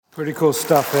Pretty cool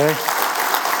stuff, eh?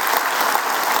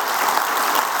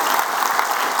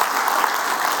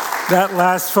 That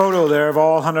last photo there of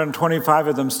all 125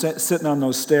 of them sitting on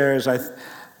those stairs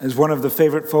is one of the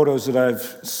favorite photos that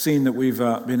I've seen that we've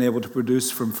been able to produce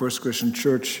from First Christian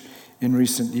Church in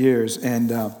recent years.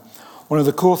 And one of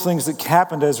the cool things that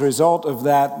happened as a result of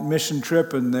that mission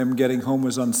trip and them getting home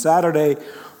was on Saturday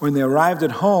when they arrived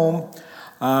at home.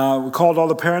 We called all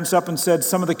the parents up and said,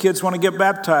 some of the kids want to get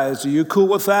baptized. Are you cool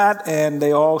with that? And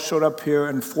they all showed up here,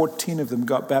 and 14 of them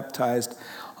got baptized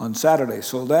on Saturday.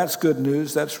 So that's good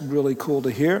news. That's really cool to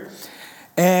hear.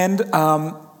 And as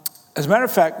a matter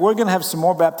of fact, we're going to have some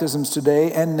more baptisms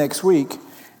today and next week.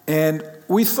 And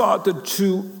we thought that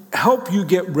to help you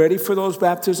get ready for those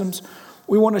baptisms,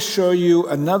 we want to show you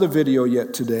another video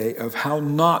yet today of how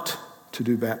not to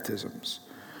do baptisms.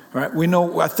 All right?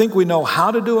 I think we know how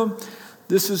to do them.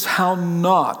 This is how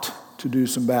not to do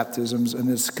some baptisms, and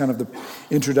it's kind of the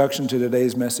introduction to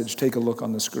today's message. Take a look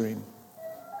on the screen.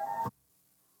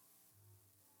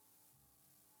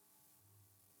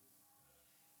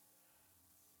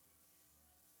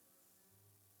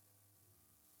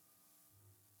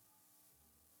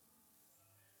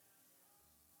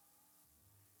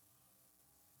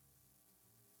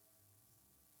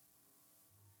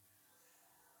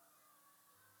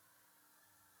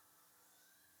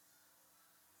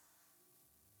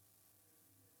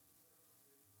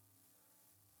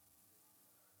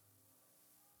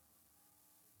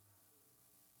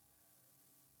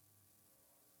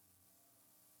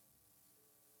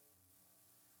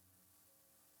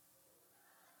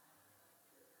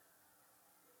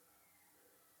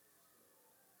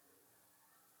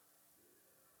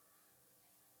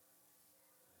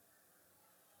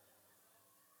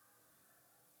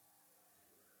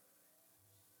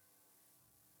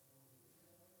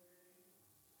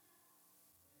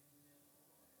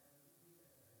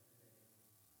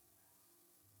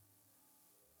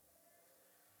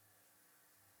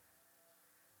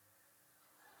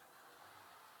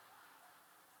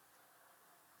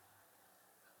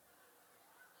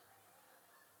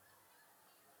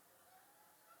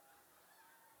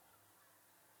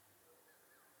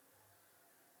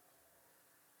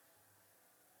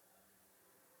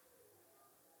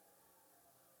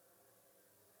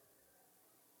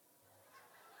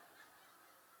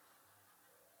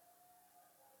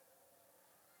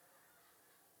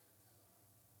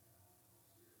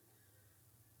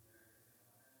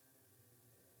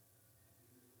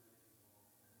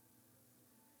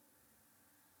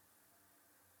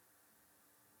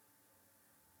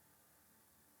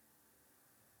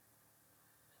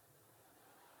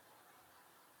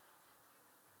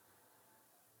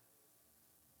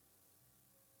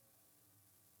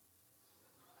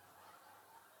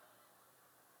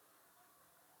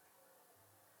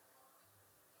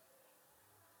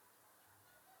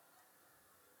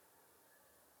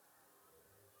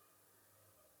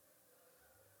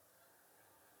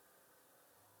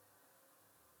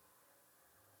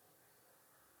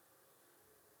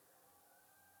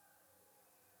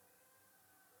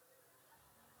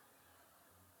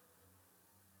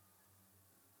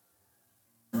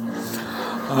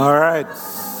 All right.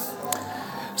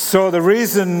 So the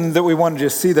reason that we wanted you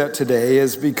to see that today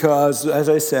is because, as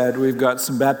I said, we've got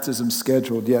some baptisms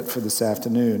scheduled yet for this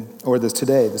afternoon, or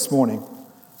this morning.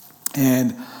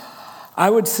 And I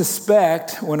would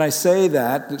suspect when I say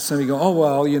that some of you go, oh,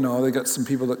 well, they got some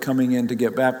people that are coming in to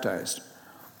get baptized.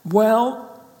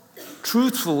 Well,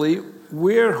 truthfully,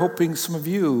 we're hoping some of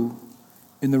you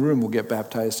in the room will get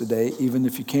baptized today, even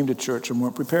if you came to church and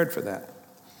weren't prepared for that.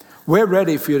 We're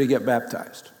ready for you to get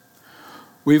baptized.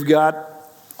 We've got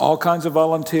all kinds of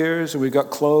volunteers, and we've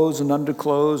got clothes and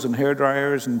underclothes and hair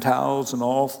dryers and towels and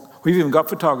all. We've even got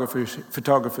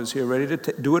photographers here ready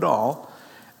to do it all.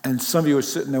 And some of you are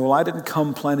sitting there, well, I didn't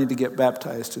come planning to get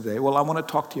baptized today. Well, I want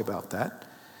to talk to you about that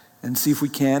and see if we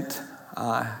can't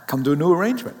come to a new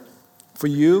arrangement for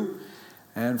you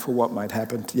and for what might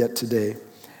happen yet today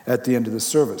at the end of the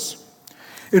service.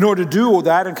 In order to do all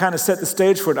that and kind of set the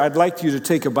stage for it, I'd like you to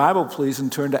take a Bible, please, and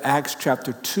turn to Acts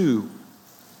chapter 2.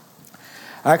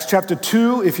 Acts chapter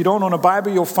 2, if you don't own a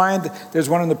Bible, you'll find there's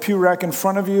one in the pew rack in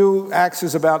front of you. Acts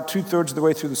is about 2/3 of the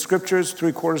way through the scriptures,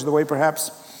 3/4 of the way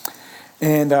perhaps.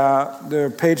 And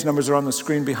the page numbers are on the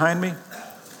screen behind me.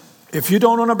 If you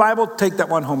don't own a Bible, take that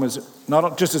one home as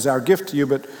not just as our gift to you,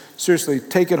 but seriously,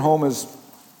 take it home as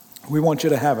we want you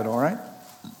to have it, all right?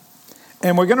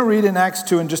 And we're going to read in Acts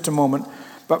 2 in just a moment.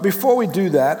 But before we do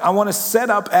that, I want to set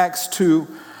up Acts 2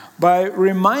 by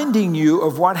reminding you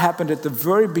of what happened at the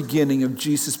very beginning of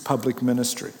Jesus' public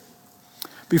ministry.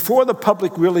 Before the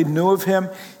public really knew of him,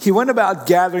 he went about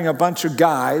gathering a bunch of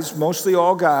guys, mostly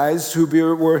all guys, who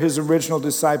were his original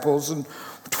disciples, and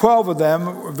 12 of them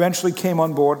eventually came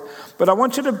on board. But I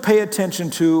want you to pay attention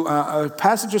to a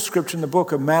passage of scripture in the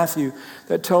book of Matthew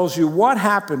that tells you what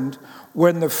happened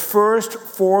when the first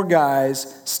 4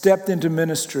 guys stepped into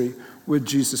ministry with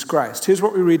Jesus Christ. Here's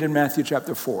what we read in Matthew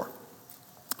chapter 4.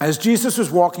 As Jesus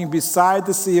was walking beside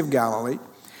the Sea of Galilee,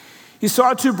 he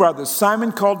saw 2 brothers,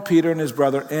 Simon called Peter and his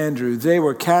brother Andrew. They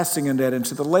were casting a net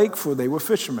into the lake, for they were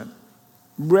fishermen.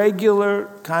 Regular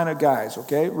kind of guys,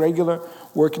 okay? Regular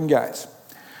working guys.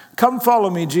 Come follow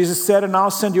me, Jesus said, and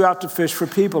I'll send you out to fish for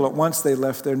people. At once they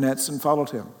left their nets and followed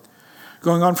him.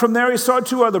 Going on from there, he saw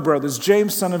 2 other brothers,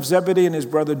 James, son of Zebedee, and his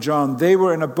brother John. They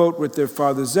were in a boat with their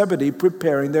father Zebedee,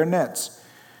 preparing their nets.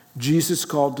 Jesus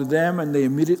called to them, and they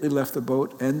immediately left the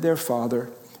boat and their father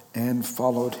and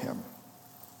followed him.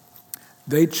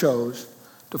 They chose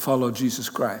to follow Jesus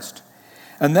Christ.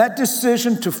 And that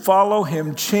decision to follow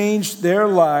him changed their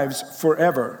lives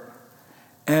forever.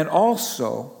 And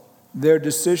also, their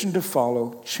decision to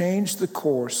follow changed the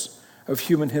course of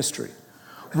human history.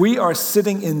 We are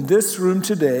sitting in this room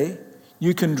today.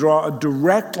 You can draw a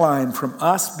direct line from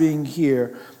us being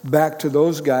here back to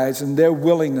those guys and their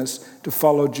willingness to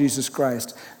follow Jesus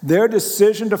Christ. Their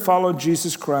decision to follow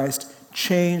Jesus Christ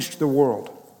changed the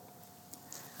world.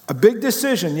 A big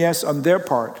decision, yes, on their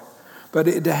part, but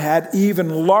it had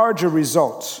even larger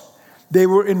results. They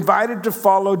were invited to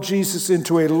follow Jesus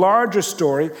into a larger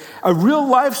story, a real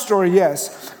life story,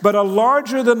 yes, but a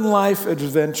larger than life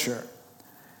adventure.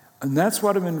 And that's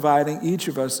what I'm inviting each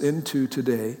of us into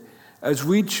today as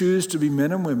we choose to be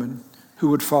men and women who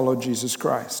would follow Jesus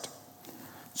Christ.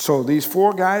 So these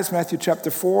 4 guys, Matthew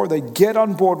chapter 4, they get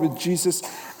on board with Jesus,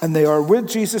 and they are with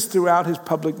Jesus throughout his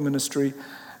public ministry.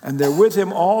 And they're with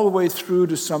him all the way through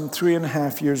to some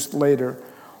 3.5 years later,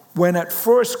 when at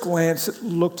first glance it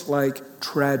looked like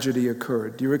tragedy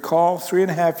occurred. Do you recall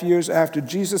 3.5 years after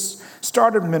Jesus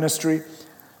started ministry,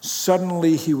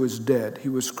 suddenly he was dead. He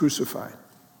was crucified.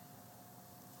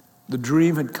 The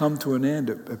dream had come to an end,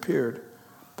 it appeared,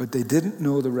 but they didn't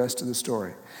know the rest of the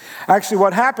story. Actually,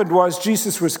 what happened was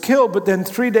Jesus was killed, but then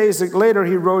 3 days later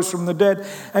he rose from the dead.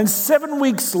 And 7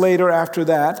 weeks later after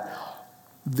that,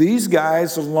 these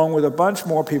guys, along with a bunch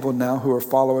more people now who are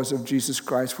followers of Jesus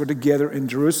Christ, were together in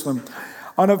Jerusalem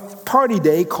on a party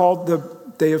day called the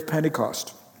Day of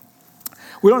Pentecost.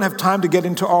 We don't have time to get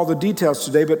into all the details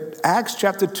today, but Acts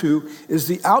chapter 2 is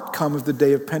the outcome of the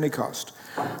Day of Pentecost.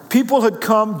 People had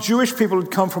come, Jewish people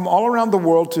had come from all around the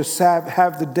world to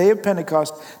have the Day of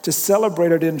Pentecost to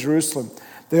celebrate it in Jerusalem.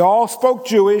 They all spoke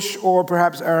Jewish or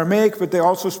perhaps Aramaic, but they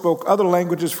also spoke other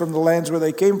languages from the lands where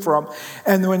they came from.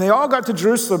 And when they all got to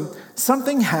Jerusalem,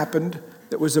 something happened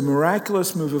that was a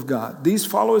miraculous move of God. These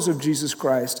followers of Jesus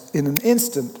Christ, in an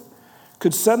instant,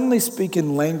 could suddenly speak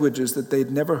in languages that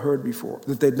they'd never heard before,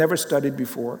 that they'd never studied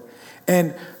before.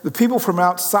 And the people from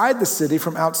outside the city,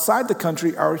 from outside the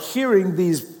country, are hearing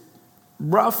these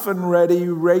rough and ready,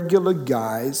 regular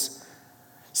guys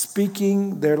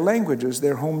speaking their languages,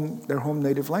 their home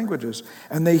native languages.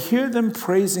 And they hear them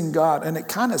praising God, and it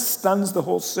kind of stuns the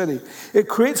whole city. It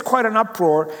creates quite an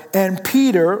uproar, and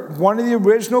Peter, one of the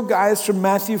original guys from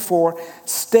Matthew 4,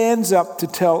 stands up to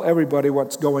tell everybody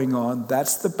what's going on.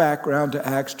 That's the background to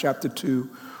Acts chapter 2.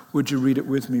 Would you read it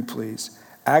with me, please?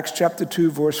 Acts chapter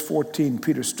 2, verse 14.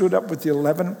 Peter stood up with the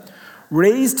 11,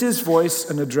 raised his voice,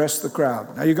 and addressed the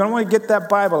crowd. Now, you're going to want to get that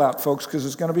Bible out, folks, because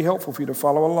it's going to be helpful for you to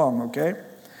follow along, okay?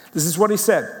 This is what he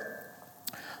said.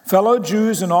 Fellow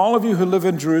Jews and all of you who live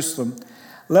in Jerusalem,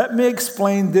 let me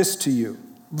explain this to you.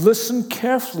 Listen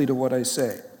carefully to what I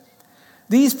say.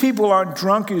 These people aren't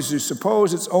drunk as you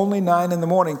suppose. It's only 9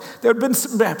 a.m. There had been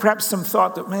perhaps some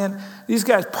thought that, man, these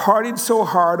guys partied so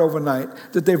hard overnight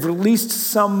that they've released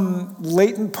some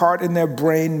latent part in their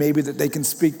brain, maybe, that they can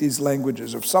speak these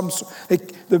languages of some sort.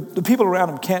 The people around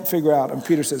them can't figure out. And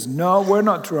Peter says, no, we're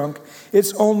not drunk.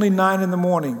 It's only 9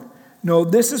 a.m. No,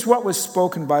 this is what was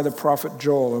spoken by the prophet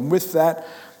Joel. And with that,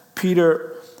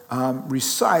 Peter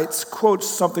quotes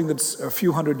something that's a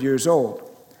few hundred years old.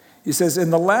 He says, in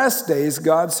the last days,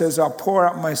 God says, I'll pour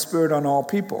out my spirit on all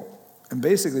people. And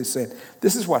basically saying,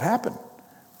 this is what happened.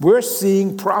 We're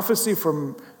seeing prophecy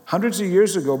from hundreds of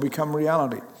years ago become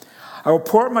reality. I will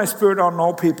pour out my spirit on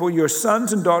all people. Your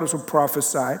sons and daughters will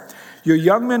prophesy. Your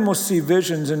young men will see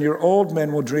visions, and your old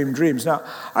men will dream dreams. Now,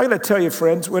 I got to tell you,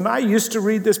 friends, when I used to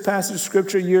read this passage of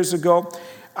Scripture years ago,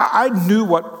 I knew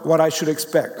what I should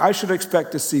expect. I should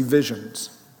expect to see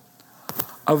visions.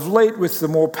 Of late, with the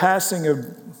more passing of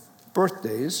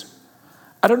birthdays,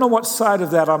 I don't know what side of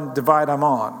that divide I'm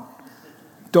on.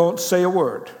 Don't say a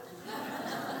word.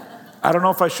 I don't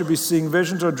know if I should be seeing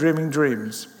visions or dreaming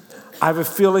dreams. I have a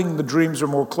feeling the dreams are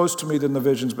more close to me than the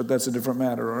visions, but that's a different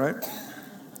matter, all right?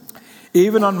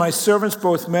 Even on my servants,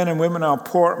 both men and women, I'll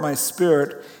pour out my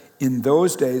spirit in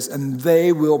those days, and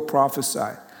they will prophesy.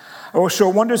 I will show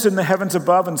wonders in the heavens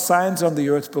above and signs on the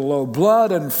earth below,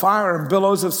 blood and fire and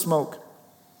billows of smoke.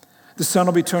 The sun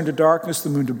will be turned to darkness, the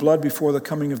moon to blood before the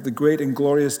coming of the great and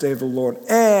glorious day of the Lord.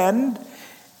 And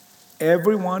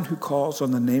everyone who calls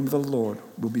on the name of the Lord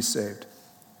will be saved.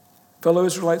 Fellow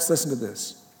Israelites, listen to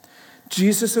this.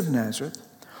 Jesus of Nazareth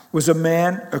was a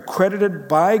man accredited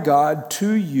by God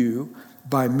to you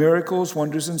by miracles,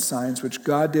 wonders, and signs, which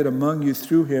God did among you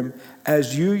through him,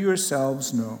 as you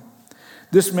yourselves know.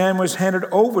 This man was handed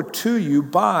over to you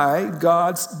by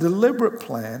God's deliberate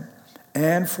plan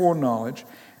and foreknowledge,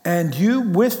 and you,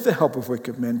 with the help of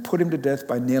wicked men, put him to death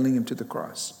by nailing him to the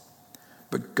cross.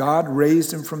 But God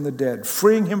raised him from the dead,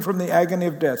 freeing him from the agony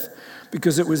of death,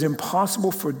 because it was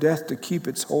impossible for death to keep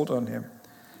its hold on him.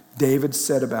 David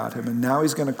said about him, and now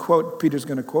Peter's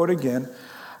going to quote again,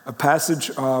 a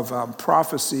passage of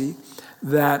prophecy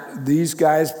that these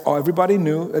guys, everybody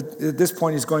knew. At this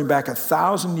point, he's going back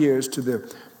 1,000 years to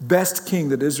the best king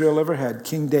that Israel ever had,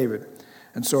 King David.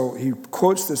 And so he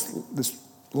quotes this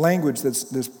language,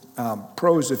 this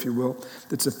prose, if you will,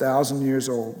 that's 1,000 years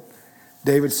old.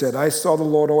 David said, I saw the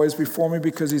Lord always before me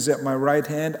because he's at my right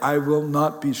hand. I will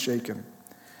not be shaken.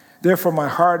 Therefore, my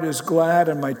heart is glad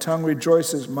and my tongue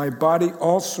rejoices. My body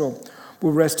also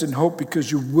will rest in hope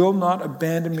because you will not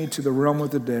abandon me to the realm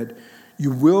of the dead. You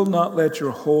will not let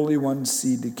your Holy One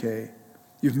see decay.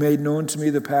 You've made known to me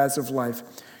the paths of life.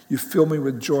 You fill me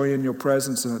with joy in your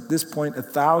presence. And at this point,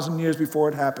 1,000 years before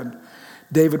it happened,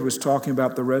 David was talking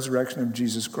about the resurrection of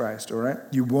Jesus Christ, all right?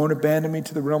 You won't abandon me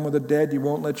to the realm of the dead. You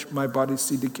won't let my body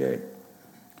see decay.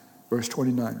 Verse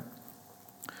 29.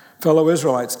 Fellow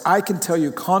Israelites, I can tell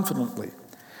you confidently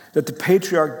that the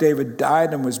patriarch David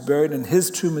died and was buried, and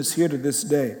his tomb is here to this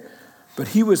day. But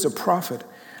he was a prophet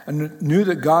and knew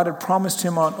that God had promised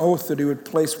him on oath that he would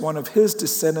place one of his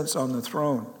descendants on the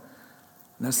throne.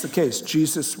 And that's the case.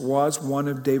 Jesus was one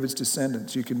of David's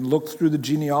descendants. You can look through the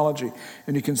genealogy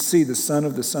and you can see the son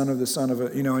of the son of the son of a,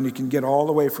 and you can get all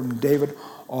the way from David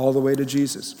all the way to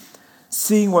Jesus.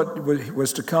 Seeing what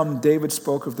was to come, David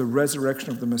spoke of the resurrection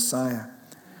of the Messiah,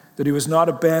 that he was not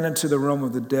abandoned to the realm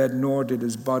of the dead, nor did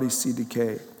his body see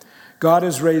decay. God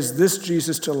has raised this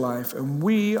Jesus to life, and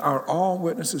we are all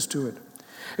witnesses to it.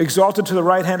 Exalted to the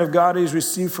right hand of God, he has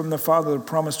received from the Father the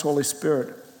promised Holy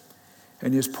Spirit,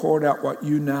 and he has poured out what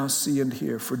you now see and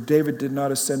hear. For David did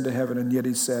not ascend to heaven, and yet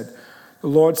he said, the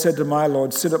Lord said to my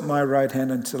Lord, sit at my right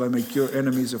hand until I make your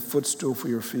enemies a footstool for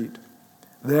your feet.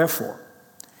 Therefore,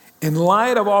 in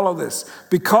light of all of this,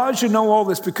 because you know all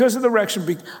this, because of the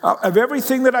direction of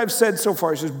everything that I've said so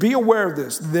far, he says, be aware of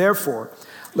this. Therefore,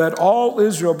 let all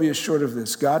Israel be assured of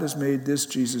this. God has made this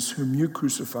Jesus, whom you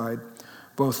crucified,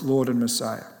 both Lord and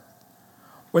Messiah.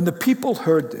 When the people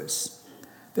heard this,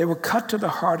 they were cut to the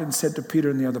heart and said to Peter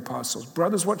and the other apostles,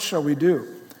 brothers, what shall we do?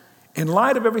 In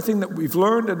light of everything that we've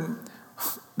learned and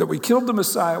that we killed the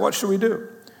Messiah, what shall we do?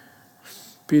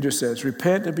 Peter says,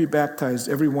 repent and be baptized,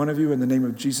 every one of you, in the name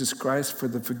of Jesus Christ for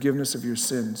the forgiveness of your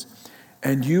sins,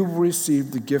 and you will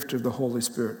receive the gift of the Holy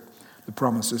Spirit. The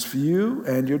promise is for you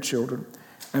and your children,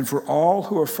 and for all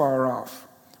who are far off.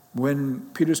 When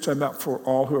Peter's talking about for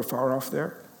all who are far off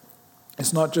there,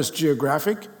 it's not just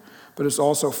geographic, but it's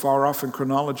also far off in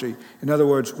chronology. In other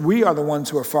words, we are the ones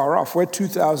who are far off. We're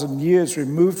 2,000 years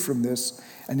removed from this,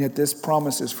 and yet this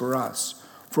promise is for us,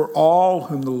 for all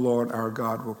whom the Lord our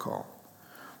God will call.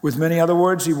 With many other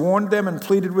words, he warned them and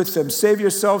pleaded with them, save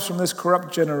yourselves from this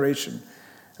corrupt generation.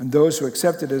 And those who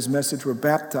accepted his message were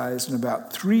baptized, and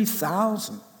about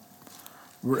 3,000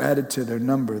 were added to their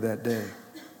number that day.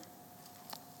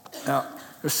 Now,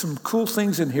 there's some cool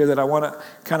things in here that I want to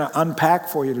kind of unpack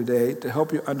for you today to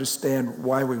help you understand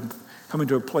why we're coming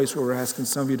to a place where we're asking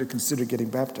some of you to consider getting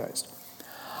baptized.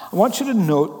 I want you to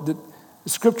note that the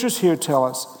scriptures here tell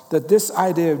us that this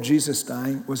idea of Jesus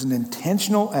dying was an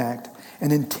intentional act,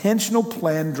 an intentional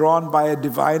plan drawn by a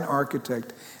divine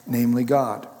architect, namely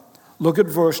God. Look at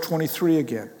verse 23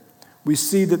 again. We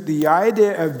see that the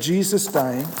idea of Jesus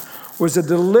dying was a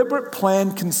deliberate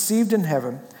plan conceived in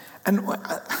heaven. And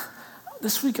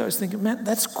this week I was thinking, man,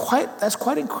 that's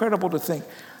quite incredible to think.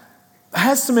 It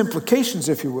has some implications,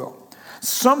 if you will.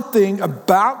 Something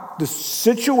about the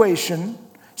situation,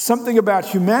 something about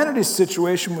humanity's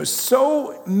situation was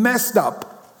so messed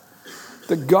up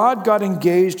that God got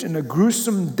engaged in a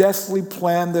gruesome, deathly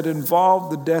plan that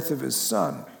involved the death of his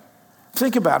son.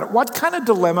 Think about it. What kind of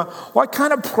dilemma, what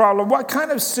kind of problem, what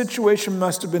kind of situation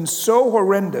must have been so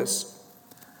horrendous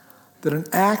that an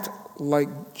act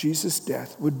like Jesus'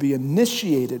 death would be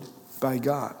initiated by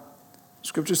God.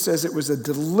 Scripture says it was a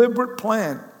deliberate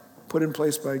plan put in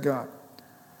place by God.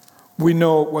 We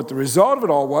know what the result of it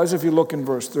all was if you look in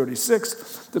verse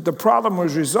 36, that the problem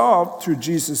was resolved through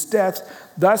Jesus'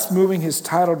 death, thus moving his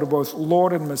title to both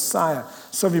Lord and Messiah.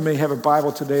 Some of you may have a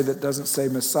Bible today that doesn't say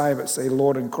Messiah, but say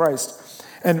Lord and Christ.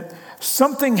 And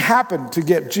something happened to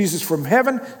get Jesus from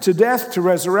heaven to death to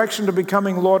resurrection to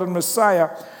becoming Lord and Messiah.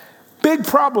 Big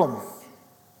problem.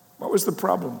 What was the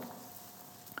problem?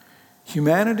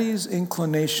 Humanity's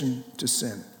inclination to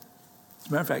sin. As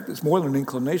a matter of fact, it's more than an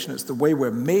inclination. It's the way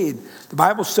we're made. The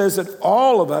Bible says that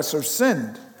all of us have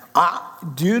sinned.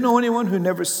 Do you know anyone who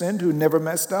never sinned, who never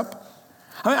messed up?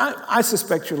 I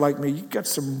suspect you're like me. You've got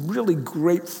some really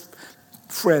great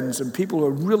friends and people who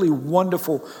are really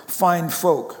wonderful, fine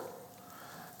folk.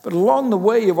 But along the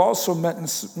way, you've also met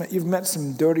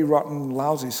some dirty, rotten,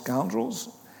 lousy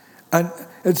scoundrels. And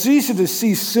it's easy to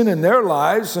see sin in their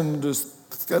lives and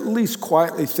just at least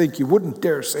quietly think, you wouldn't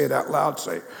dare say it out loud,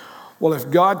 say, well,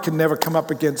 if God can never come up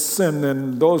against sin,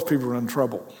 then those people are in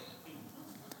trouble.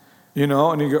 You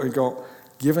know, and you go,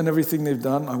 given everything they've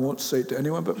done, I won't say it to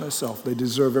anyone but myself. They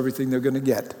deserve everything they're going to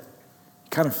get. You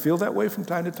kind of feel that way from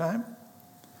time to time.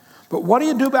 But what do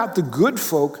you do about the good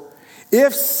folk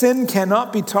if sin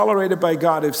cannot be tolerated by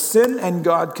God, if sin and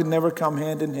God can never come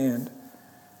hand in hand?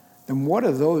 Then what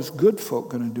are those good folk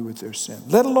going to do with their sin?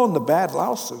 Let alone the bad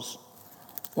louses.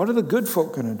 What are the good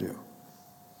folk going to do?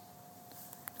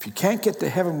 If you can't get to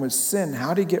heaven with sin,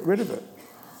 how do you get rid of it?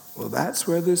 Well, that's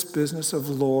where this business of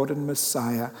Lord and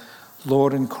Messiah,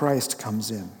 Lord and Christ comes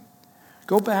in.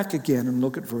 Go back again and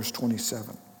look at verse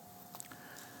 27.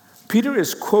 Peter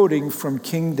is quoting from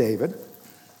King David.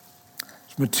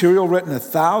 It's material written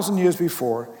 1,000 years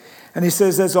before. And he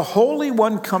says, there's a holy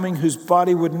one coming whose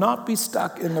body would not be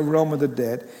stuck in the realm of the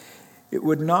dead. It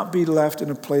would not be left in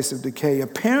a place of decay.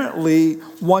 Apparently,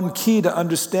 one key to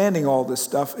understanding all this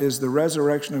stuff is the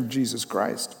resurrection of Jesus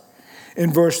Christ.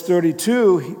 In verse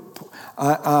 32,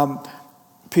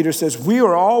 Peter says, we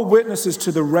are all witnesses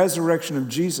to the resurrection of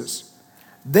Jesus.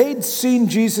 They'd seen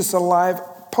Jesus alive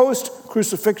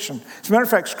post-crucifixion. As a matter of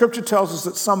fact, Scripture tells us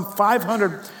that some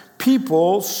 500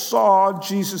 people saw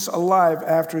Jesus alive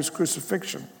after his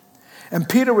crucifixion. And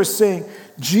Peter was saying,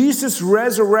 Jesus'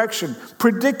 resurrection,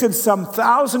 predicted some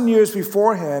 1,000 years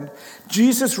beforehand,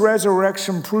 Jesus'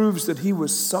 resurrection proves that he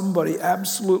was somebody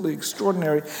absolutely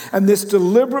extraordinary. And this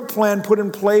deliberate plan put in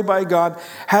play by God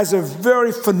has a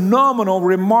very phenomenal,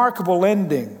 remarkable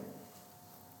ending.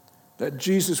 That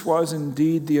Jesus was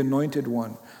indeed the anointed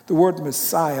one. The word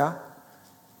Messiah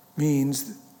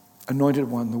means anointed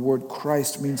one. The word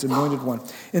Christ means anointed one.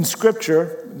 In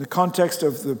Scripture, in the context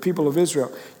of the people of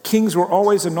Israel, kings were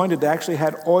always anointed. They actually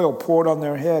had oil poured on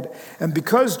their head. And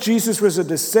because Jesus was a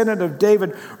descendant of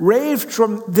David, raised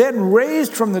from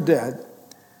the dead,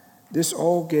 this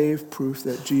all gave proof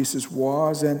that Jesus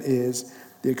was and is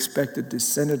the expected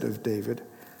descendant of David.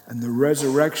 And the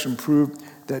resurrection proved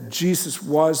that Jesus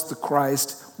was the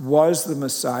Christ, was the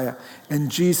Messiah,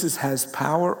 and Jesus has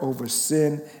power over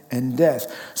sin and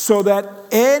death. So that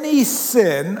any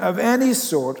sin of any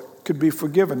sort could be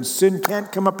forgiven. Sin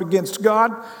can't come up against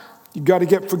God. You've got to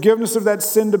get forgiveness of that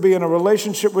sin to be in a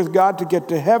relationship with God to get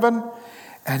to heaven.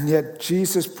 And yet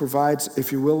Jesus provides,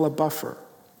 if you will, a buffer.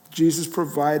 Jesus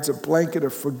provides a blanket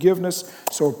of forgiveness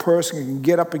so a person can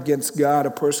get up against God,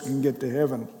 a person can get to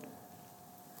heaven.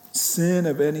 Sin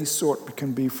of any sort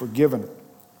can be forgiven.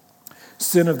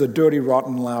 Sin of the dirty,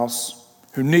 rotten louse,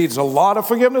 who needs a lot of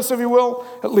forgiveness, if you will,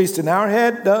 at least in our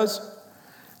head does.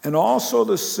 And also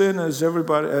the sin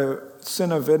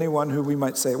sin of anyone who we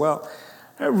might say, well,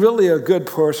 they're really a good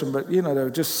person, but they're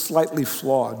just slightly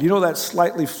flawed. You know that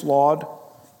slightly flawed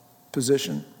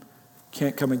position?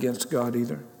 Can't come against God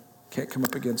either. Can't come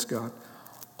up against God.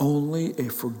 Only a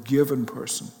forgiven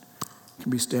person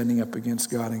can be standing up against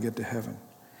God and get to heaven.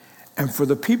 And for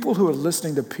the people who are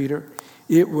listening to Peter,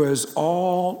 it was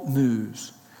all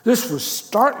news. This was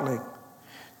startling.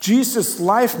 Jesus'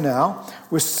 life now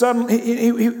was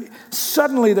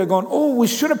suddenly they're going, oh, we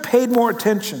should have paid more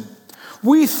attention.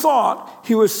 We thought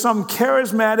he was some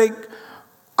charismatic,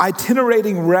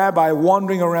 itinerating rabbi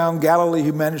wandering around Galilee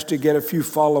who managed to get a few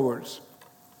followers.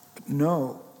 But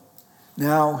no.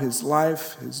 Now his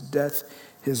life, his death,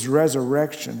 his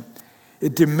resurrection,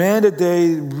 it demanded they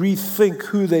rethink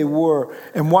who they were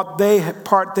and what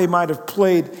part they might have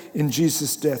played in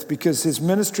Jesus' death, because his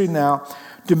ministry now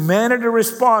demanded a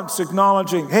response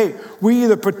acknowledging, hey, we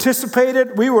either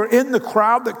participated, we were in the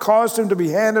crowd that caused him to be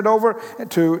handed over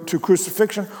to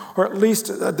crucifixion, or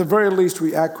at the very least,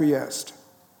 we acquiesced.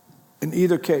 in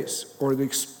either case, or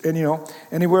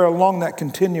anywhere along that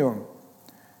continuum,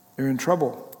 you're in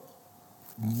trouble.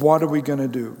 What are we going to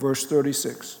do? Verse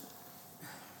 36.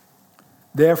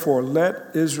 Therefore,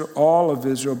 let Israel, all of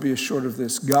Israel, be assured of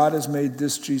this. God has made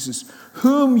this Jesus,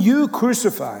 whom you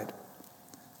crucified,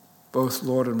 both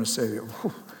Lord and Savior.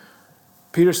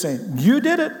 Peter's saying, you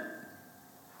did it.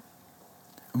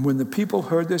 And when the people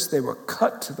heard this, they were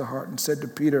cut to the heart and said to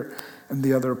Peter and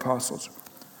the other apostles,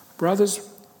 brothers,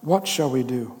 what shall we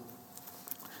do?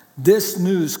 This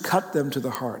news cut them to the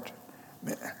heart.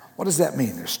 What does that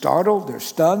mean? They're startled, they're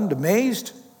stunned,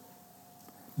 amazed,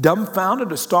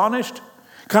 dumbfounded, astonished,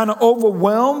 kind of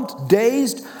overwhelmed,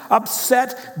 dazed,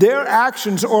 upset. Their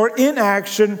actions or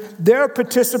inaction, their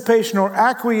participation or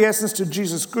acquiescence to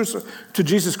Jesus'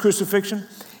 crucifixion,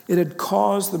 it had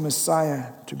caused the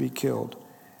Messiah to be killed.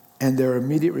 And their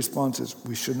immediate response is,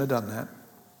 we shouldn't have done that.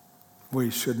 We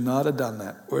should not have done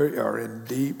that. We are in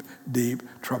deep, deep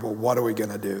trouble. What are we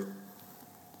going to do?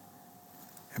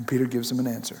 And Peter gives them an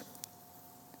answer.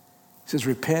 He says,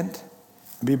 repent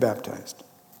and be baptized.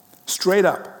 Straight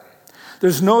up.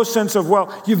 There's no sense of,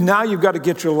 you've got to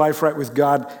get your life right with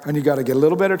God, and you've got to get a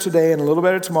little better today and a little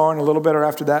better tomorrow and a little better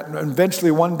after that. And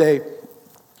eventually one day,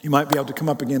 you might be able to come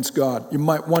up against God. You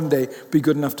might one day be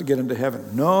good enough to get into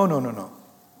heaven. No.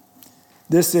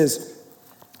 This is,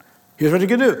 here's what you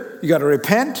can do. You got to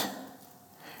repent.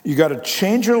 You got to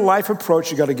change your life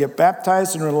approach. You got to get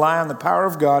baptized and rely on the power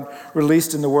of God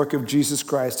released in the work of Jesus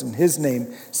Christ, and his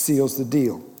name seals the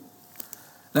deal.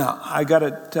 Now, I got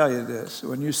to tell you this.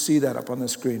 When you see that up on the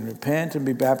screen, repent and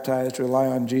be baptized, rely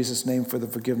on Jesus' name for the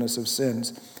forgiveness of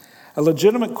sins. A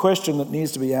legitimate question that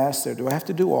needs to be asked there, do I have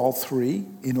to do all three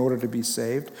in order to be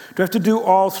saved? Do I have to do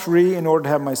all three in order to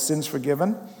have my sins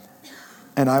forgiven?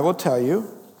 And I will tell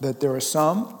you that there are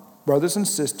some brothers and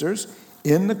sisters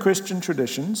in the Christian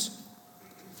traditions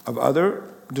of other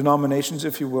denominations,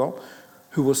 if you will,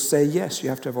 who will say, yes, you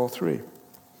have to have all three.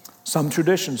 Some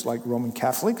traditions, like Roman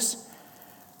Catholics,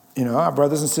 our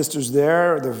brothers and sisters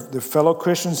there, the fellow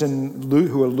Christians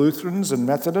who are Lutherans and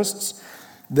Methodists,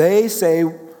 they say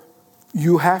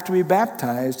you have to be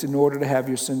baptized in order to have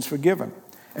your sins forgiven.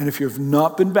 And if you've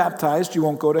not been baptized, you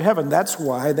won't go to heaven. That's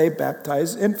why they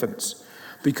baptize infants,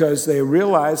 because they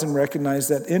realize and recognize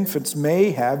that infants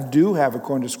do have,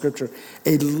 according to Scripture,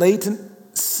 a latent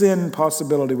sin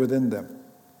possibility within them,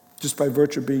 just by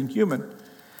virtue of being human.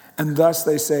 And thus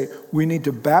they say, we need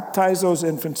to baptize those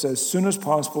infants as soon as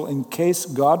possible in case,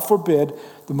 God forbid,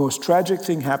 the most tragic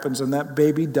thing happens and that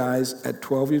baby dies at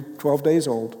 12 days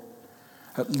old.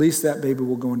 At least that baby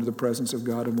will go into the presence of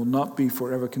God and will not be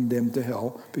forever condemned to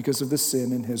hell because of the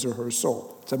sin in his or her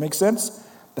soul. Does that make sense?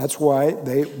 That's why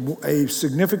a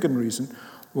significant reason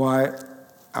why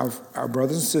our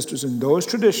brothers and sisters in those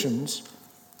traditions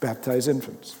baptize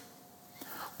infants.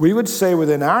 We would say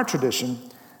within our tradition,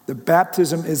 the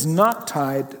baptism is not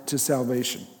tied to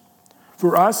salvation.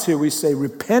 For us here, we say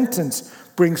repentance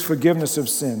brings forgiveness of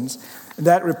sins.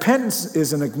 That repentance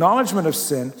is an acknowledgement of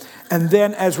sin. And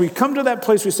then as we come to that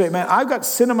place, we say, man, I've got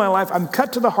sin in my life. I'm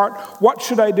cut to the heart. What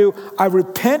should I do? I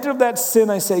repent of that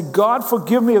sin. I say, God,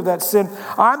 forgive me of that sin.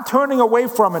 I'm turning away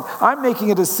from it. I'm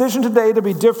making a decision today to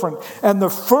be different. And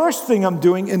the first thing I'm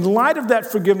doing, in light of that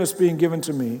forgiveness being given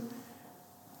to me,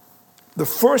 the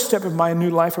first step of my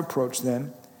new life approach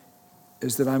then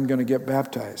is that I'm going to get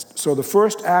baptized. So the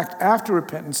first act after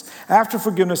repentance, after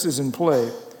forgiveness is in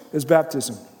play, is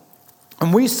baptism.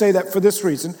 And we say that for this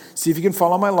reason, see if you can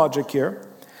follow my logic here,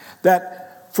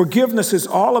 that forgiveness is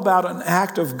all about an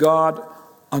act of God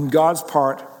on God's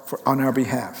part on our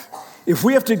behalf. If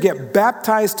we have to get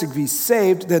baptized to be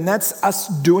saved, then that's us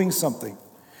doing something.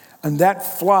 And that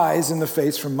flies in the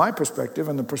face, from my perspective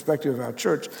and the perspective of our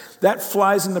church, that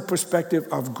flies in the perspective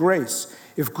of grace.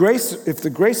 If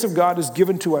the grace of God is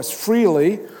given to us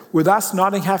freely, with us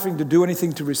not having to do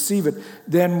anything to receive it,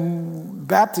 then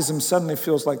baptism suddenly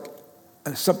feels like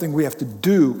something we have to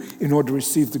do in order to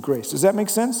receive the grace. Does that make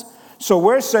sense? So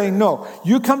we're saying, no,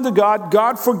 you come to God,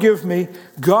 God forgive me.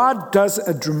 God does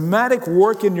a dramatic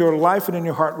work in your life and in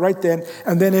your heart right then.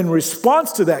 And then in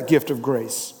response to that gift of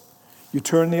grace, you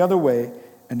turn the other way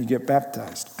and you get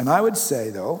baptized. And I would say,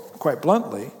 though, quite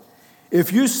bluntly,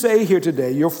 if you say here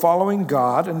today you're following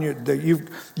God and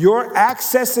you're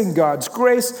accessing God's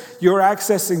grace, you're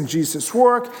accessing Jesus'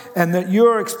 work, and that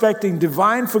you're expecting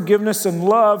divine forgiveness and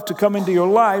love to come into your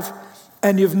life,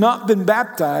 and you've not been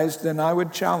baptized, then I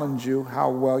would challenge you how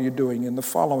well you're doing in the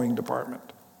following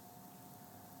department.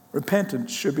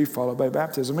 Repentance should be followed by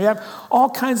baptism. We have all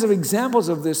kinds of examples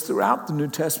of this throughout the New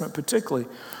Testament particularly,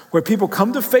 where people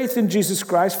come to faith in Jesus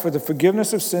Christ for the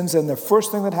forgiveness of sins, and the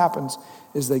first thing that happens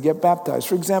is they get baptized.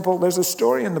 For example, there's a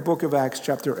story in the book of Acts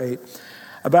chapter 8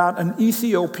 about an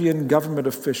Ethiopian government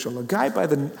official, a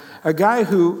guy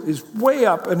who is way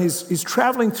up, and he's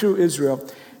traveling through Israel,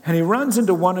 and he runs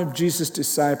into one of Jesus'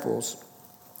 disciples,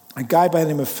 a guy by the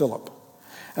name of Philip.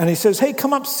 And he says, hey,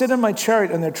 come up, sit in my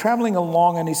chariot. And they're traveling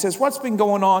along. And he says, what's been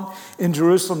going on in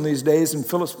Jerusalem these days? And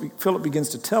Philip begins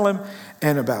to tell him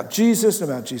and about Jesus,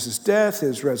 and about Jesus' death,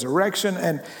 his resurrection.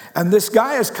 And this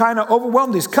guy is kind of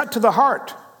overwhelmed. He's cut to the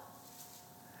heart.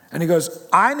 And he goes,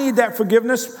 I need that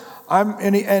forgiveness.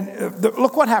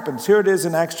 Look what happens. Here it is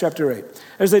in Acts chapter 8.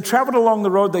 As they traveled along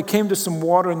the road, they came to some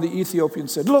water. And the Ethiopian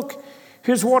said, look,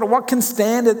 here's water. What can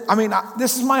stand it?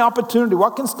 This is my opportunity.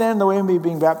 What can stand in the way of me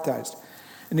being baptized?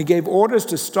 And he gave orders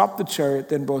to stop the chariot.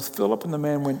 Then both Philip and the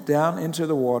man went down into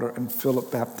the water, and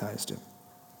Philip baptized him.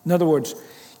 In other words,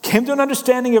 came to an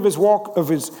understanding of his walk, of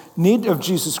his need of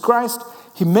Jesus Christ.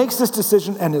 He makes this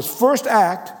decision, and his first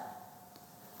act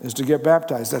is to get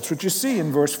baptized. That's what you see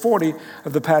in verse 40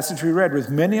 of the passage we read. With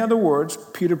many other words,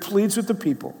 Peter pleads with the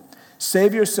people,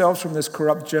 save yourselves from this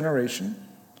corrupt generation.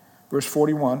 Verse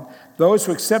 41, those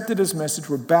who accepted his message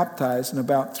were baptized, and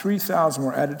about 3,000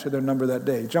 were added to their number that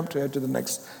day. Jump ahead to the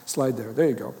next slide there. There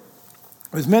you go.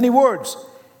 With many words,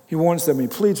 he warns them, he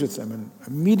pleads with them, and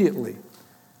immediately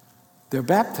they're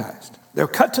baptized. They're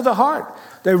cut to the heart.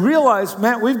 They realize,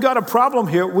 man, we've got a problem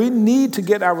here. We need to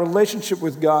get our relationship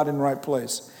with God in the right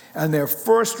place. And their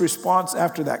first response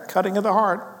after that cutting of the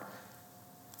heart,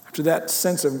 after that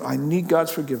sense of, I need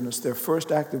God's forgiveness, their first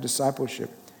act of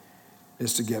discipleship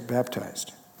is to get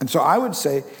baptized. And so I would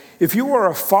say, if you are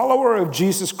a follower of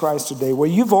Jesus Christ today, where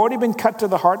you've already been cut to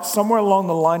the heart somewhere along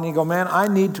the line, and you go, man, I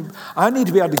need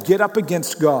to be able to get up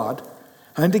against God.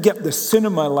 I need to get the sin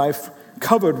in my life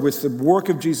covered with the work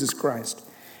of Jesus Christ.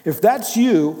 If that's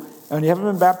you, and you haven't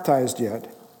been baptized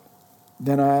yet,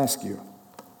 then I ask you,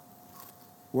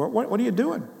 what are you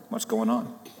doing? What's going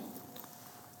on?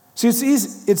 See,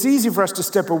 it's easy for us to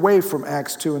step away from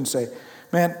Acts 2 and say,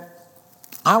 man,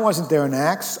 I wasn't there in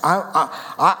Acts.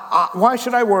 Why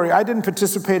should I worry? I didn't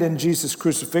participate in Jesus'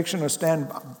 crucifixion or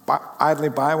stand idly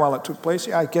by while it took place.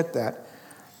 Yeah, I get that.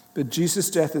 But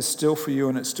Jesus' death is still for you,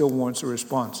 and it still warrants a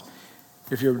response.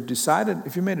 If you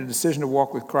made a decision to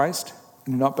walk with Christ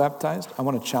and you're not baptized, I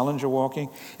want to challenge your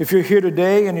walking. If you're here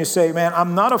today and you say, man,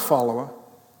 I'm not a follower,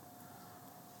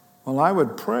 well, I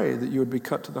would pray that you would be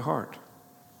cut to the heart.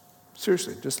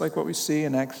 Seriously, just like what we see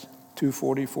in Acts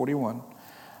 2:40, 41.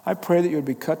 I pray that you would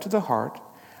be cut to the heart,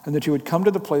 and that you would come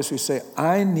to the place where you say,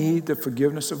 I need the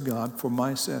forgiveness of God for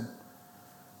my sin.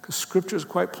 Because Scripture is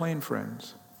quite plain,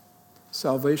 friends.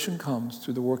 Salvation comes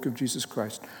through the work of Jesus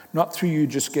Christ, not through you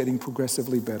just getting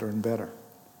progressively better and better.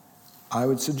 I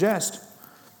would suggest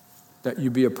that you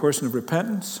be a person of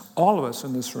repentance, all of us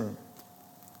in this room.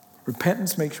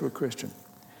 Repentance makes you a Christian.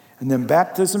 And then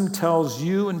baptism tells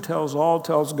you and tells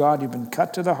God you've been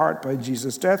cut to the heart by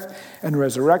Jesus' death and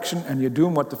resurrection, and you're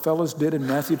doing what the fellows did in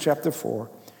Matthew chapter 4.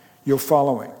 You're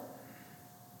following.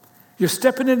 You're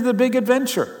stepping into the big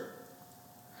adventure.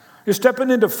 You're stepping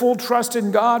into full trust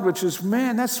in God, which is,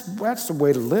 man, that's the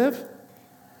way to live.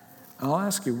 I'll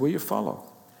ask you, will you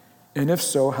follow? And if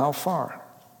so, how far?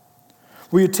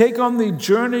 Will you take on the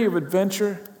journey of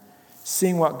adventure,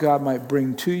 seeing what God might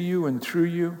bring to you and through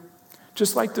you?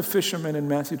 Just like the fishermen in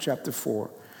Matthew chapter 4,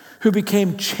 who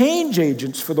became change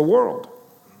agents for the world.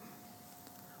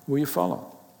 Will you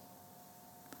follow?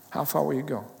 How far will you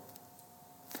go?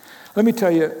 Let me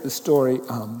tell you the story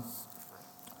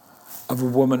of a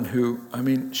woman who,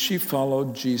 she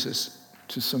followed Jesus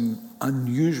to some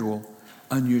unusual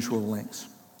lengths.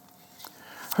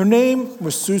 Her name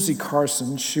was Susie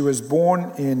Carson. She was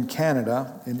born in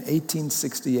Canada in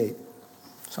 1868.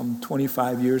 Some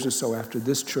 25 years or so after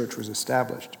this church was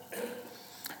established.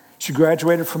 She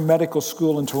graduated from medical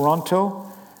school in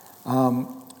Toronto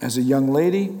as a young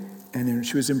lady, and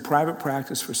she was in private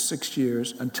practice for 6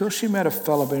 years until she met a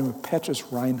fellow by the name of Petrus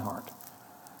Reinhardt.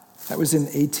 That was in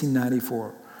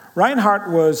 1894. Reinhardt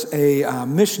was a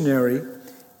missionary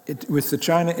with the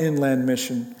China Inland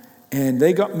Mission, and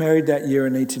they got married that year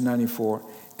in 1894,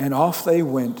 and off they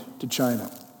went to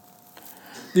China.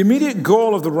 The immediate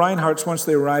goal of the Reinhardts once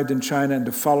they arrived in China and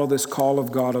to follow this call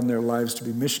of God on their lives to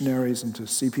be missionaries and to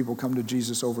see people come to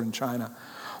Jesus over in China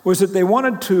was that they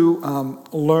wanted to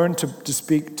learn to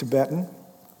speak Tibetan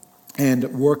and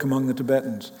work among the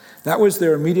Tibetans. That was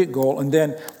their immediate goal. And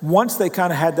then once they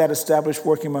kind of had that established,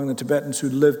 working among the Tibetans who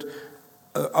lived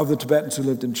of the Tibetans who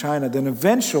lived in China. Then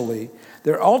eventually,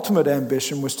 their ultimate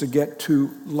ambition was to get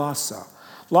to Lhasa.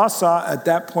 Lhasa, at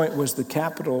that point, was the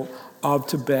capital of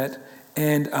Tibet,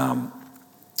 and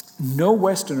no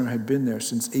Westerner had been there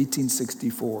since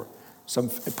 1864.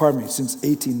 Since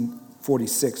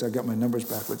 1846. I got my numbers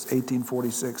backwards.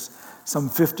 1846, some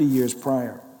 50 years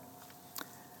prior.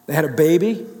 They had a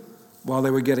baby while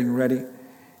they were getting ready,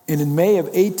 and in May of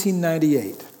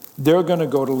 1898, they're going to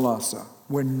go to Lhasa,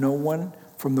 where no one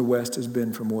from the West has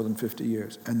been for more than 50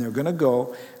 years. And they're going to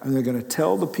go, and they're going to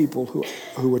tell the people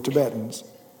who were Tibetans,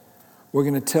 we're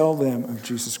going to tell them of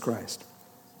Jesus Christ.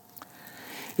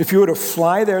 If you were to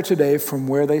fly there today from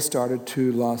where they started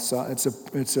to Lhasa,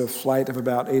 it's a flight of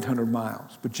about 800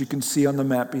 miles. But you can see on the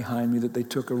map behind me that they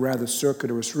took a rather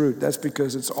circuitous route. That's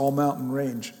because it's all mountain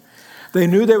range. They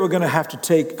knew they were going to have to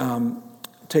take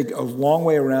a long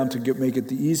way around to make it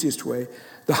the easiest way.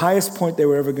 The highest point they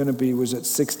were ever going to be was at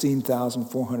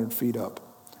 16,400 feet up,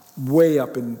 way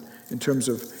up in terms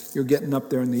of you're getting up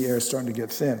there and the air is starting to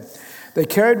get thin. They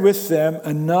carried with them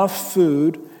enough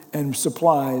food and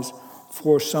supplies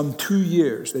for some 2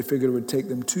 years. They figured it would take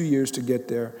them 2 years to get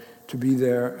there, to be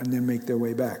there, and then make their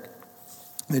way back.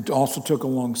 They also took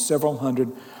along several hundred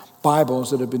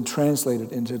Bibles that had been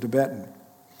translated into Tibetan.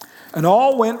 And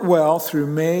all went well through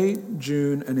May,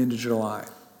 June, and into July.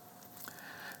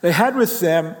 They had with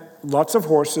them lots of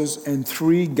horses and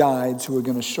 3 guides who were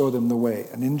going to show them the way.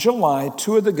 And in July,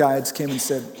 2 of the guides came and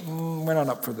said, we're not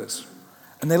up for this.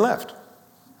 And they left.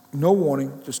 No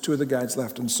warning, just 2 of the guides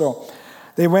left. And so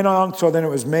they went on, so then it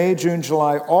was May, June,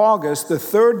 July, August. The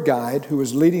 3rd guide who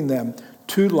was leading them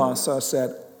to Lhasa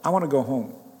said, I want to go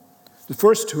home. The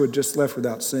first 2 had just left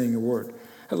without saying a word.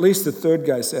 At least the 3rd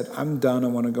guy said, I'm done, I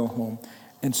want to go home.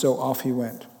 And so off he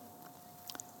went.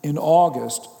 In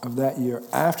August of that year,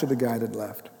 after the guide had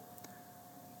left,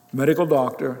 medical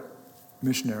doctor,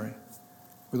 missionary,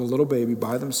 with a little baby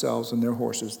by themselves and their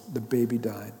horses, the baby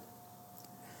died.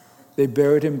 They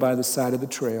buried him by the side of the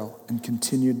trail and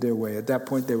continued their way. At that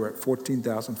point, they were at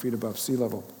 14,000 feet above sea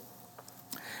level.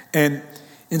 And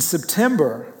in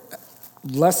September,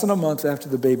 less than a month after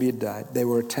the baby had died, they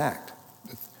were attacked.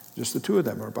 Just the 2 of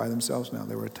them are by themselves now.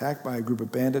 They were attacked by a group of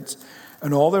bandits,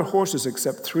 and all their horses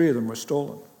except 3 of them were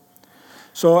stolen.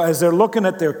 So as they're looking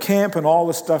at their camp and all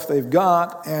the stuff they've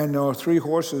got, and there are 3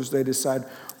 horses, they decide,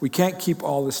 we can't keep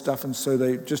all this stuff, and so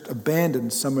they just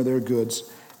abandoned some of their goods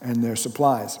and their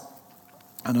supplies.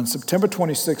 And on September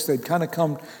 26th, they'd kind of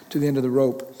come to the end of the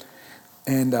rope,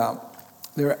 and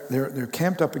they're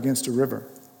camped up against a river,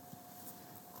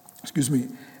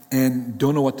 and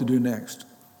don't know what to do next.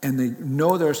 And they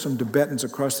know there are some Tibetans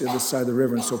across the other side of the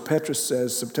river, and so Petrus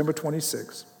says, September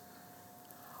 26th,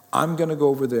 I'm going to go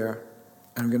over there,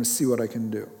 and I'm going to see what I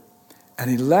can do. And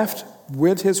he left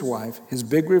with his wife, his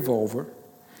big revolver,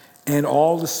 and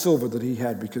all the silver that he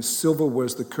had, because silver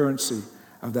was the currency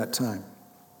of that time.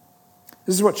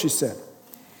 This is what she said.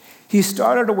 He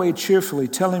started away cheerfully,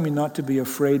 telling me not to be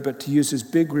afraid, but to use his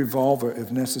big revolver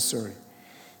if necessary.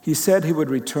 He said he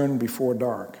would return before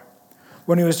dark.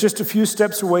 When he was just a few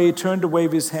steps away, he turned to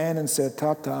wave his hand and said,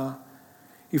 "Ta-ta."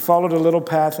 He followed a little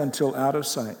path until out of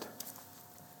sight,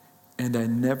 and I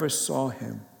never saw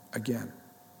him again.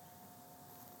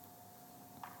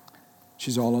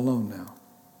 She's all alone now.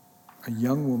 A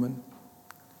young woman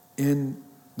in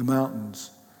the mountains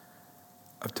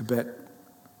of Tibet,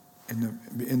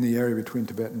 in the area between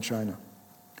Tibet and China.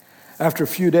 After a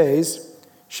few days,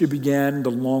 she began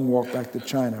the long walk back to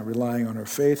China, relying on her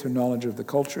faith, her knowledge of the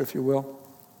culture, if you will,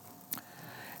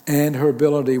 and her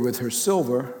ability with her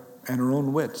silver and her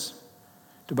own wits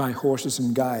to buy horses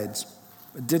and guides.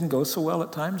 It didn't go so well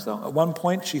at times, though. At one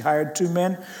point, she hired 2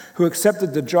 men who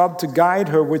accepted the job to guide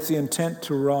her with the intent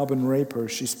to rob and rape her.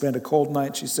 She spent a cold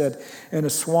night, she said, in a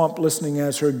swamp listening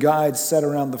as her guides sat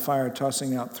around the fire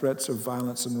tossing out threats of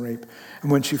violence and rape.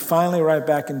 And when she finally arrived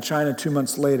back in China 2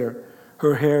 months later,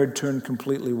 her hair had turned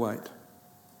completely white.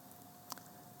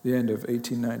 The end of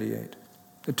 1898.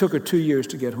 It took her 2 years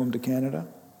to get home to Canada.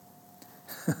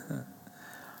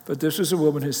 But this was a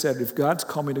woman who said, if God's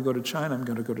called me to go to China, I'm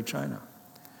going to go to China.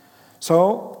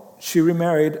 So she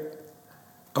remarried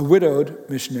a widowed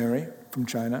missionary from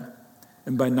China,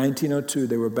 and by 1902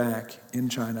 they were back in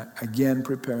China, again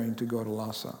preparing to go to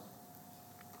Lhasa.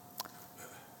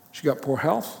 She got poor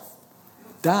health,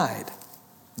 died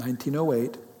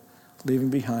 1908,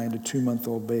 leaving behind a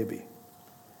 2-month-old baby.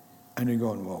 And you're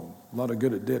going, well, a lot of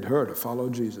good it did her to follow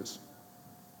Jesus.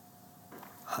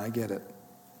 I get it.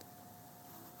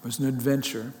 It was an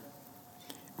adventure.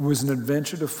 It was an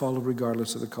adventure to follow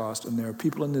regardless of the cost. And there are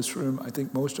people in this room, I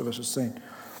think most of us are saying,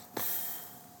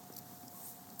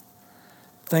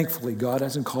 Thankfully, God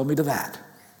hasn't called me to that.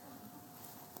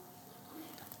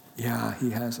 Yeah, he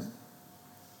hasn't.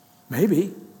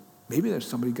 Maybe there's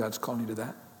somebody God's calling you to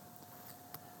that.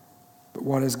 But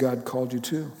what has God called you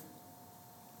to?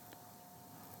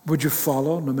 Would you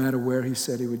follow no matter where he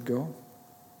said he would go?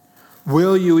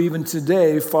 Will you even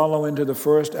today follow into the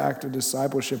first act of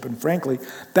discipleship? And frankly,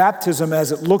 baptism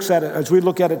as we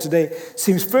look at it today,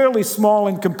 seems fairly small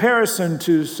in comparison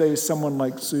to, say, someone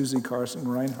like Susie Carson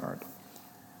Reinhardt.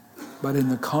 But in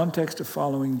the context of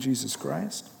following Jesus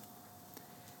Christ,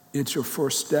 it's your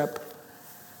first step.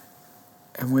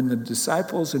 And when the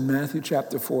disciples in Matthew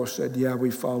chapter 4 said, yeah, we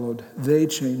followed, they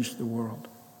changed the world.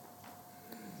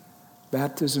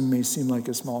 Baptism may seem like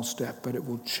a small step, but it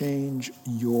will change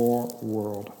your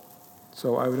world.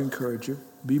 So I would encourage you,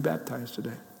 be baptized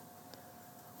today.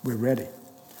 We're ready.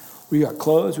 We got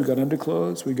clothes, we got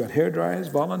underclothes, we got hair dryers,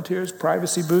 volunteers,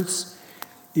 privacy booths.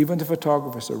 Even the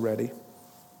photographers are ready.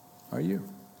 Are you?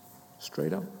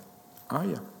 Straight up. Are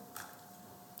you?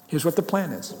 Here's what the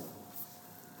plan is.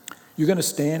 You're going to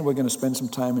stand. We're going to spend some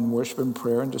time in worship and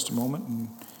prayer in just a moment. And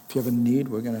if you have a need,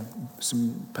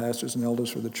 some pastors and elders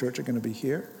for the church are going to be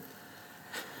here.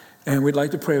 And we'd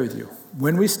like to pray with you.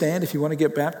 When we stand, if you want to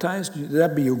get baptized,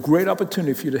 that'd be a great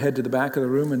opportunity for you to head to the back of the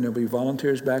room, and there'll be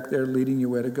volunteers back there leading you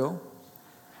where to go.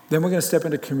 Then we're going to step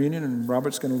into communion, and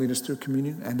Robert's going to lead us through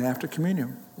communion. And after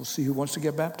communion, we'll see who wants to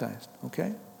get baptized,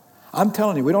 okay? I'm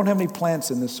telling you, we don't have any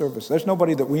plants in this service. There's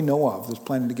nobody that we know of that's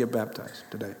planning to get baptized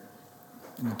today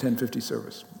in the 10:50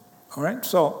 service. All right?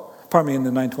 So, in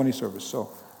the 9:20 service.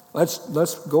 So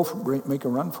let's go make a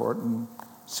run for it and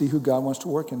see who God wants to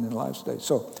work in their lives today.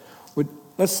 So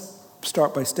let's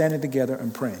start by standing together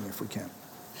and praying if we can.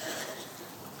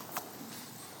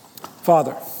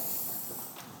 Father,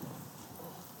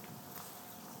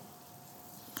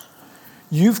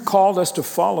 you've called us to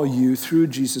follow you through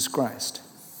Jesus Christ.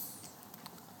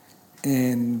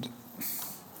 And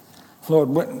Lord,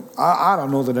 I don't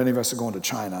know that any of us are going to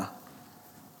China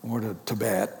or to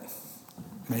Tibet,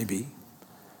 maybe.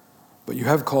 But you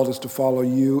have called us to follow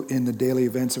you in the daily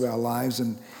events of our lives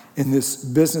and in this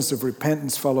business of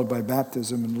repentance followed by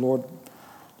baptism. And Lord,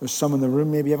 there's some in the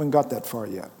room maybe haven't got that far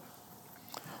yet.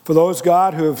 For those,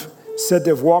 God, who have said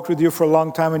they've walked with you for a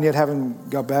long time and yet haven't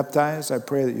got baptized, I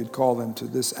pray that you'd call them to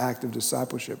this act of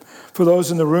discipleship. For those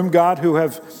in the room, God, who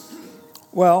have,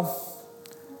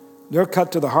 they're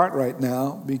cut to the heart right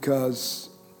now because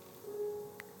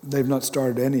they've not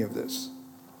started any of this.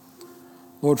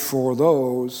 Lord, for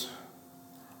those,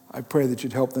 I pray that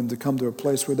you'd help them to come to a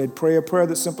place where they'd pray a prayer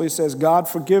that simply says, God,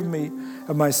 forgive me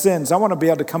of my sins. I want to be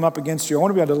able to come up against you. I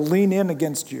want to be able to lean in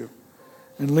against you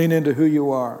and lean into who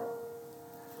you are.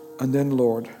 And then,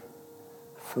 Lord,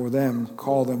 for them,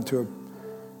 call them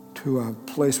to a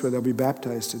place where they'll be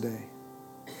baptized today.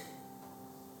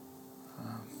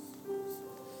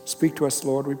 Speak to us,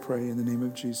 Lord, we pray, in the name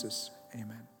of Jesus.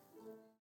 Amen.